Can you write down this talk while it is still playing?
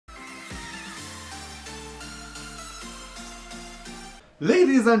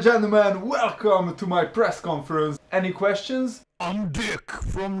Ladies and gentlemen, welcome to my press conference. Any questions? I'm Dick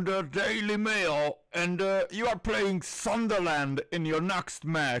from the Daily Mail, and you are playing Sunderland in your next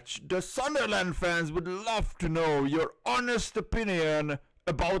match. The Sunderland fans would love to know your honest opinion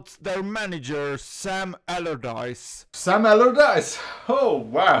about their manager, Sam Allardyce. Sam Allardyce? Oh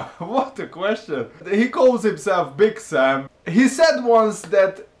wow, what a question. He calls himself Big Sam. He said once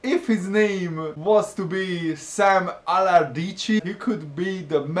that if his name was to be Sam Allardyce, he could be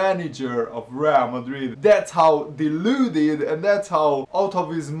the manager of Real Madrid. That's how deluded and that's how out of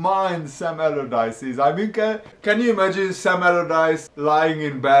his mind Sam Allardyce is. I mean, can you imagine Sam Allardyce lying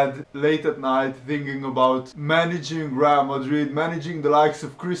in bed late at night thinking about managing Real Madrid, managing the likes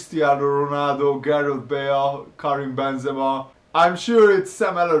of Cristiano Ronaldo, Gareth Bale, Karim Benzema? I'm sure it's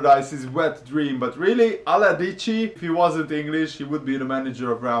Sam Allardyce's wet dream, but really, Allardyce, if he wasn't English, he would be the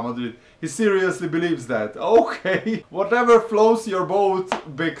manager of Real Madrid. He seriously believes that. Okay, whatever floats your boat,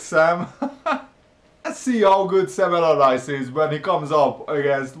 Big Sam. Let's see how good Sam Allardyce is when he comes up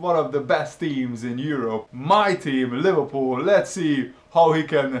against one of the best teams in Europe. My team, Liverpool. Let's see how he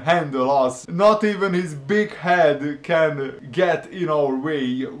can handle us. Not even his big head can get in our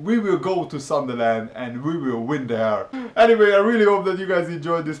way. We will go to Sunderland and we will win there. Anyway, I really hope that you guys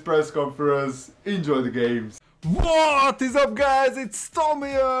enjoyed this press conference. Enjoy the games. What is up, guys? It's Tom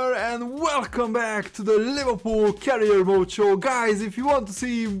here and welcome back to the Liverpool Career Mode Show. Guys, if you want to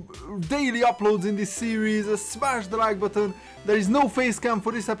see daily uploads in this series, smash the like button. There is no face cam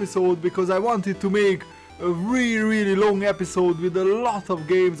for this episode because I wanted to make a really long episode with a lot of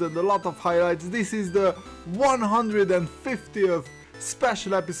games and a lot of highlights. This is the 150th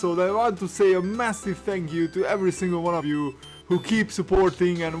special episode. I want to say a massive thank you to every single one of you who keep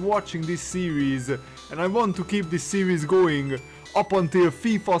supporting and watching this series, and I want to keep this series going up until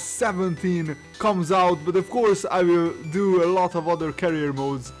FIFA 17 comes out, but of course I will do a lot of other career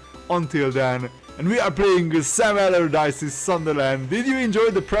modes until then. And we are playing Sam Allardyce's Sunderland. Did you enjoy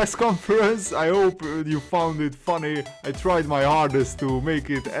the press conference? I hope you found it funny. I tried my hardest to make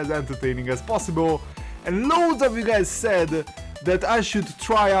it as entertaining as possible. And loads of you guys said that I should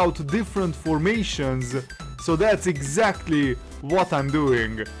try out different formations. So that's exactly what I'm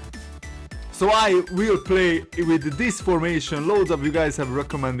doing. So I will play with this formation. Loads of you guys have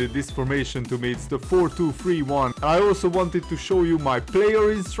recommended this formation to me. It's the 4-2-3-1. I also wanted to show you my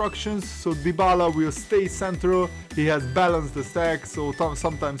player instructions. So Dybala will stay central. He has balanced the stack, so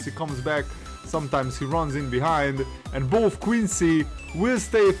sometimes he comes back, sometimes he runs in behind. And both Quincy will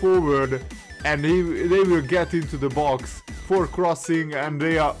stay forward and they will get into the box for crossing, and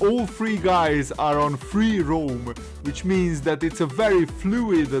all three guys are on free roam, which means that it's a very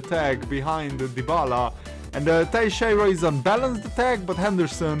fluid attack behind Dybala. And Teixeira is on balanced attack, but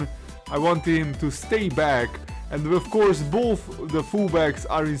Henderson, I want him to stay back. And of course both the fullbacks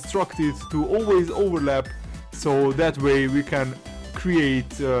are instructed to always overlap, so that way we can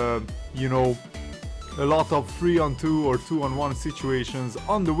create you know, a lot of 3-on-2 or 2-on-1 situations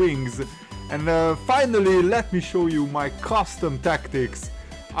on the wings. And finally, let me show you my custom tactics.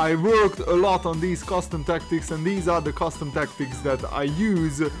 I worked a lot on these custom tactics, and these are the custom tactics that I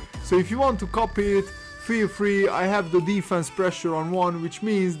use. So if you want to copy it, feel free. I have the defense pressure on 1, which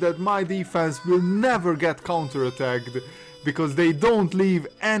means that my defense will never get counter-attacked because they don't leave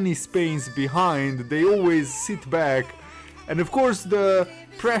any space behind. They always sit back. And of course the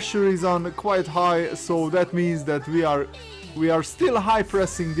pressure is on quite high, so that means that we are still high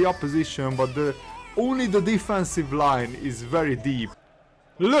pressing the opposition, but only the defensive line is very deep.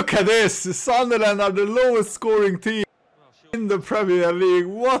 Look at this! Sunderland are the lowest scoring team in the Premier League.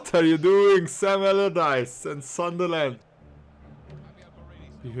 What are you doing, Sam Allardyce and Sunderland?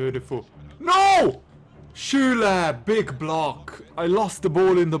 Beautiful. No! Schüle, big block. I lost the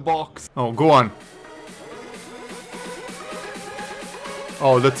ball in the box. Oh, go on.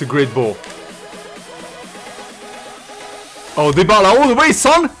 Oh, that's a great ball. Oh, Dybala all the way,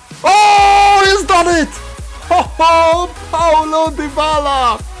 son! Oh, he's done it! Oh, Paulo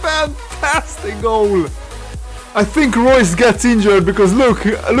Dybala! Fantastic goal! I think Royce gets injured because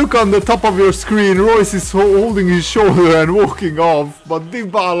look on the top of your screen. Royce is holding his shoulder and walking off, but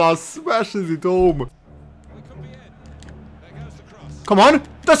Dybala smashes it home. Come on!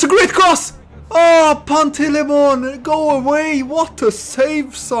 That's a great cross! Oh, Pantilimon! Go away! What a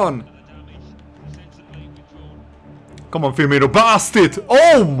save, son! Come on, Firmino, blast it!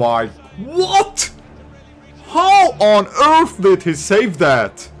 Oh my... What? How on earth did he save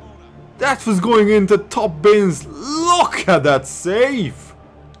that? That was going into top bins. Look at that save!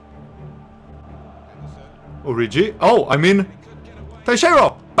 Origi? Oh, I mean...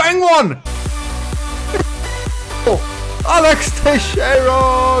 Teixeira! Bang one! Oh, Alex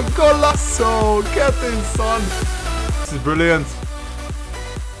Teixeira! Golazo! Get in, son! This is brilliant.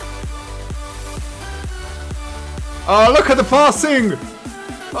 Oh, look at the passing!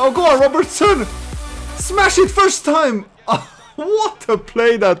 Oh, go on, Robertson! Smash it first time! What a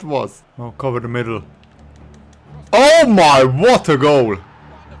play that was! Oh, cover the middle. Oh my, what a goal!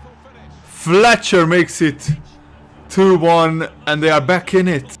 Fletcher makes it 2-1 and they are back in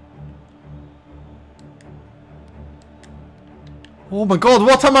it. Oh my god,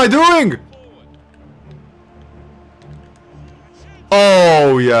 what am I doing?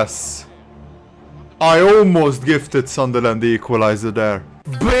 Oh yes. I almost gifted Sunderland the equalizer there.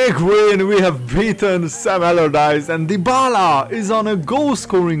 Big win, we have beaten Sam Allardyce and Dybala is on a goal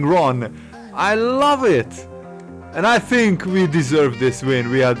scoring run. I love it. And I think we deserve this win.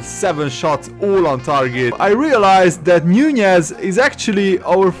 We had 7 shots all on target. I realized that Nunez is actually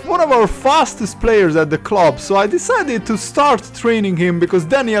one of our fastest players at the club. So I decided to start training him because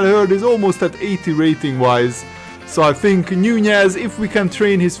Daniel Hurd is almost at 80 rating wise. So I think Nunez, if we can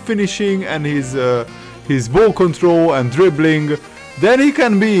train his finishing and his ball control and dribbling, then he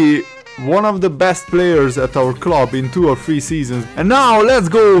can be one of the best players at our club in 2 or 3 seasons. And now let's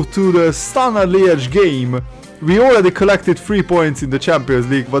go to the Standard Liège game. We already collected 3 points in the Champions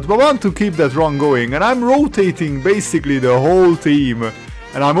League, but we want to keep that run going. And I'm rotating basically the whole team.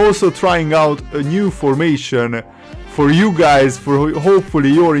 And I'm also trying out a new formation for you guys, for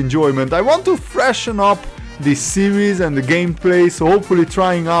hopefully your enjoyment. I want to freshen up this series and the gameplay, so hopefully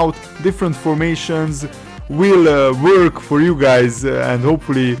trying out different formations will work for you guys, and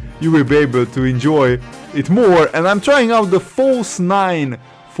hopefully you will be able to enjoy it more. And I'm trying out the false 9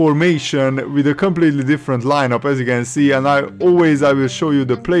 formation with a completely different lineup, as you can see, and I will show you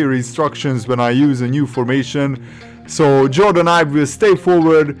the player instructions when I use a new formation. So Jordan Ibe will stay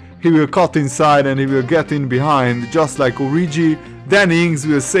forward, he will cut inside and he will get in behind just like Origi. Danny Ings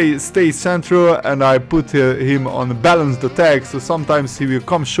will stay central and I put him on a balanced attack, so sometimes he will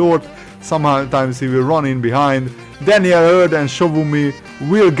come short, sometimes he will run in behind. Daniel Hurd and Shovumi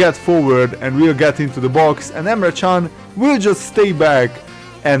will get forward and will get into the box, and Emre Can will just stay back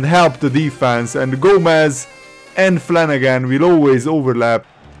and help the defense, and Gomez and Flanagan will always overlap.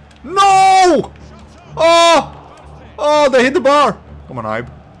 No! Oh, they hit the bar. Come on,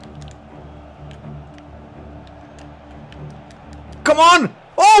 Ibe. Come on!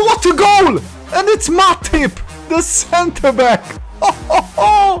 Oh, what a goal! And it's Matip, the centre back.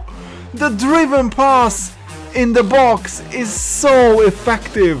 The driven pass in the box is so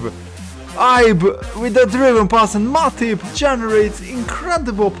effective. Ibe with the driven pass, and Matip generates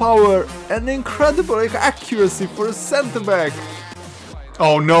incredible power and incredible accuracy for a centre back.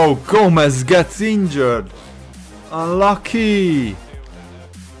 Oh no, Gomez gets injured. Unlucky.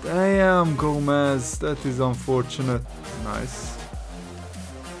 Damn, Gomez, that is unfortunate. Nice.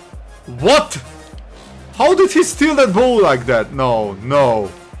 What? How did he steal that ball like that? No,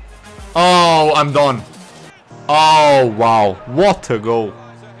 no. Oh, I'm done. Oh wow, what a goal.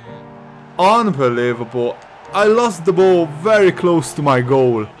 Unbelievable. I lost the ball very close to my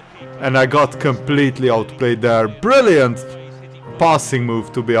goal and I got completely outplayed there. Brilliant passing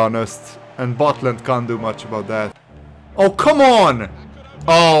move, to be honest, and Butland can't do much about that. Oh, come on.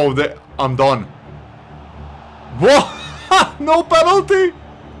 Oh, I'm done. What? No penalty?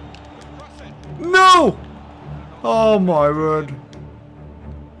 No. Oh my word.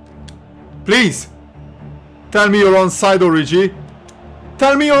 Please tell me you're onside, Origi.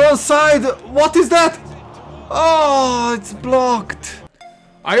 Tell me you're onside! What is that? Oh, it's blocked.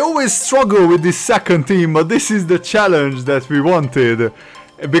 I always struggle with this second team, but this is the challenge that we wanted.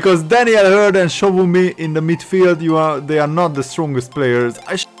 Because Daniel Hurd and Shovumi in the midfield, they are not the strongest players.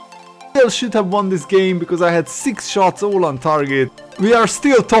 I still should have won this game because I had 6 shots all on target. We are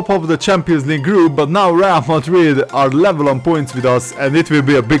still top of the Champions League group, but now Real Madrid are level on points with us, and it will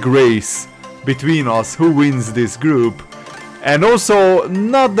be a big race between us who wins this group. And also,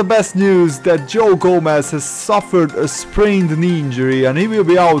 not the best news that Joe Gomez has suffered a sprained knee injury and he will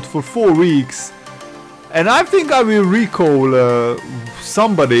be out for 4 weeks. And I think I will recall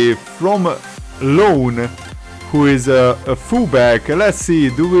somebody from loan who is a fullback. Let's see,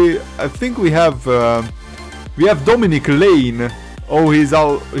 I think we have Dominic Lane. Oh, he's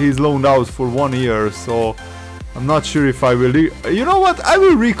loaned out for 1 year, so I'm not sure if I will. You know what? I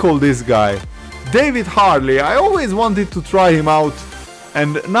will recall this guy. David Harley, I always wanted to try him out,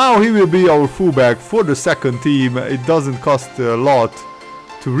 and now he will be our fullback for the second team. It doesn't cost a lot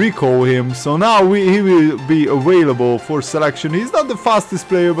to recall him, so now he will be available for selection. He's not the fastest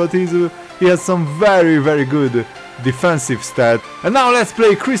player, but he has some very, very good defensive stat. And now let's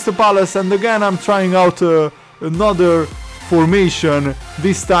play Crystal Palace, and again I'm trying out a another formation.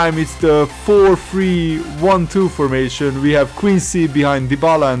 This time it's the 4-3-1-2 formation. We have Quincy behind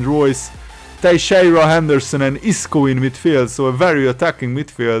Dybala and Royce, Teixeira, Henderson and Isco in midfield, so a very attacking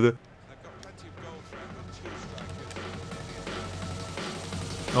midfield.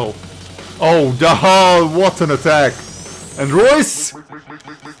 Oh, what an attack! And Royce!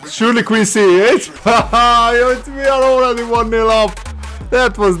 Surely Quincy, we are already 1-0 up.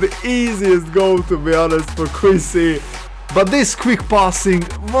 That was the easiest goal, to be honest, for Quincy. But this quick passing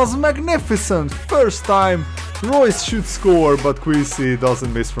was magnificent. First time Royce should score, but Quincy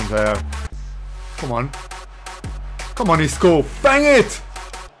doesn't miss from there. Come on. Come on, Isco. Bang it!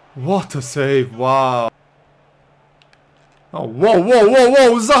 What a save. Wow. Oh,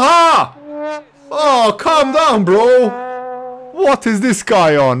 whoa, Zaha! Oh, calm down, bro. What is this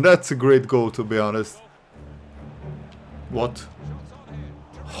guy on? That's a great goal, to be honest. What?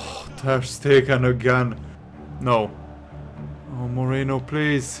 Oh, Ter Stegen again. No. Oh, Moreno,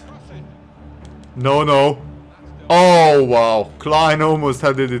 please. No. Oh, wow. Klein almost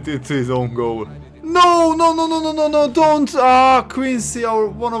had it into his own goal. No, don't. Quincy,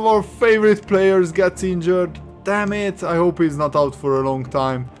 one of our favorite players, gets injured. Damn it. I hope he's not out for a long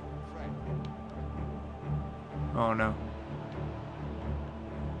time. Oh, no.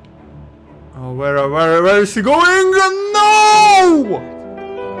 Oh, where is he going? No!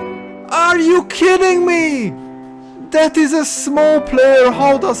 Are you kidding me? That is a small player.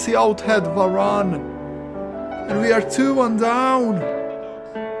 How does he out-head Varane? And we are 2-1 down.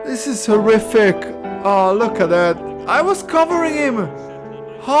 This is horrific. Oh, look at that. I was covering him.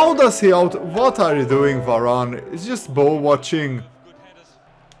 How does he out... What are you doing, Varane? It's just ball watching.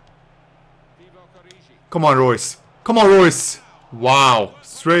 Come on, Royce. Come on, Royce. Wow.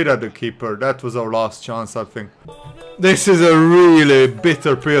 Straight at the keeper. That was our last chance, I think. This is a really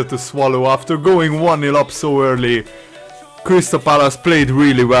bitter pill to swallow after going 1-0 up so early. Crystal Palace played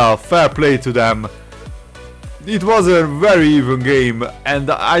really well. Fair play to them. It was a very even game and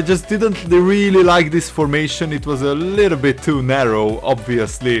I just didn't really like this formation. It was a little bit too narrow,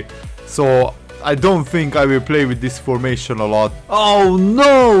 obviously. So I don't think I will play with this formation a lot. Oh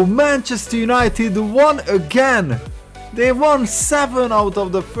no! Manchester United won again! They won 7 out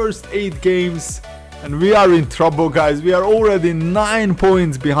of the first 8 games. And we are in trouble, guys. We are already 9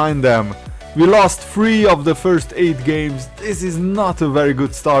 points behind them. We lost 3 of the first 8 games. This is not a very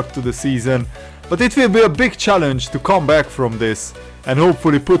good start to the season. But it will be a big challenge to come back from this and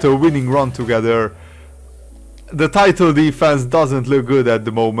hopefully put a winning run together. The title defense doesn't look good at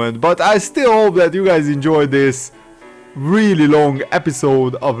the moment, but I still hope that you guys enjoyed this really long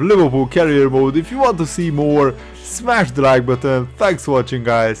episode of Liverpool Career Mode. If you want to see more, smash the like button. Thanks for watching,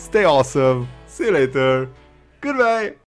 guys. Stay awesome. See you later. Goodbye.